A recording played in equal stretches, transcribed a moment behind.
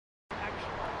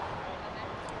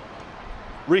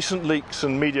Recent leaks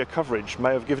and media coverage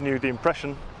may have given you the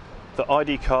impression that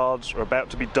ID cards are about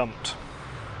to be dumped.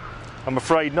 I'm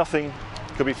afraid nothing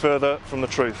could be further from the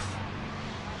truth.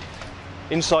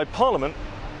 Inside Parliament,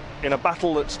 in a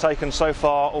battle that's taken so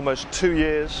far almost 2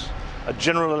 years, a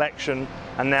general election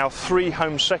and now 3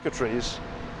 Home Secretaries,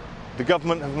 the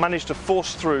government have managed to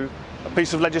force through a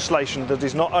piece of legislation that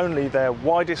is not only their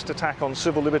widest attack on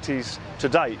civil liberties to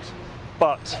date,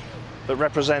 but that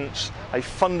represents a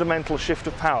fundamental shift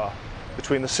of power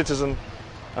between the citizen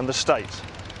and the state.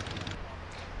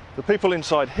 The people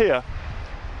inside here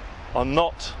are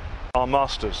not our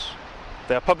masters.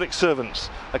 They are public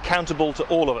servants, accountable to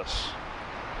all of us.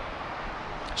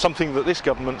 Something that this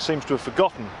government seems to have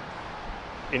forgotten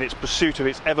in its pursuit of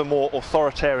its ever more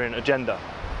authoritarian agenda.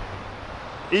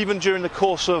 Even during the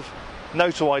course of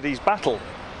NO2ID's battle,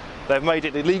 they've made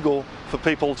it illegal for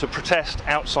people to protest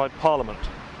outside Parliament.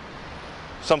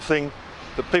 Something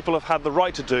that people have had the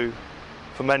right to do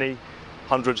for many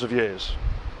hundreds of years.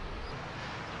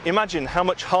 Imagine how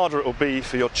much harder it will be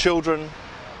for your children,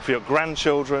 for your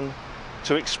grandchildren,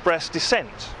 to express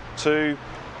dissent, to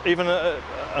even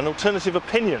an alternative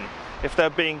opinion if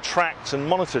they're being tracked and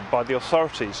monitored by the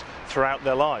authorities throughout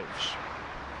their lives.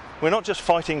 We're not just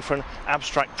fighting for an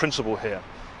abstract principle here,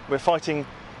 we're fighting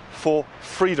for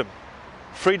freedom.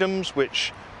 Freedoms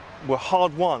which were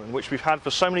hard won and which we've had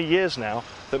for so many years now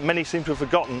that many seem to have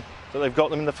forgotten that they've got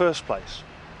them in the first place.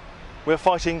 We're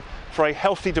fighting for a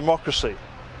healthy democracy,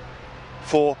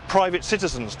 for private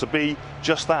citizens to be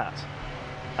just that,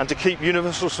 and to keep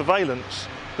universal surveillance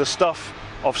the stuff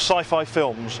of sci-fi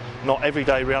films, not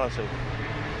everyday reality.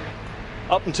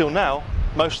 Up until now,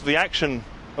 most of the action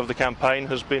of the campaign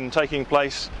has been taking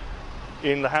place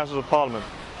in the Houses of Parliament.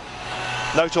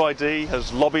 NO2ID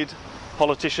has lobbied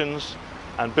politicians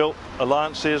and built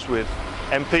alliances with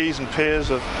MPs and peers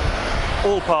of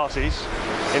all parties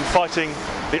in fighting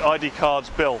the ID cards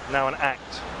bill, now an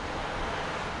act.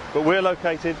 But we're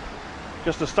located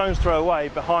just a stone's throw away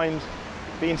behind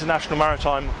the International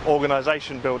Maritime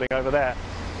Organisation building over there.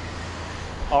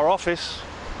 Our office,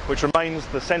 which remains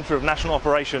the centre of national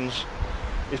operations,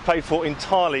 is paid for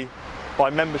entirely by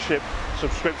membership,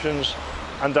 subscriptions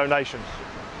and donations.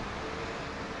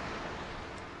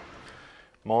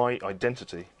 My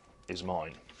identity is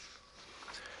mine.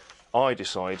 I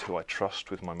decide who I trust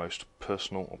with my most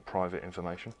personal or private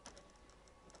information.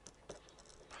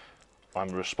 I'm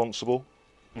a responsible,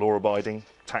 law-abiding,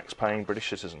 tax-paying British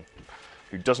citizen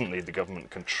who doesn't need the government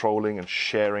controlling and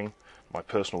sharing my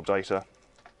personal data,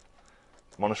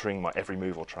 monitoring my every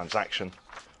move or transaction,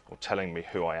 or telling me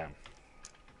who I am.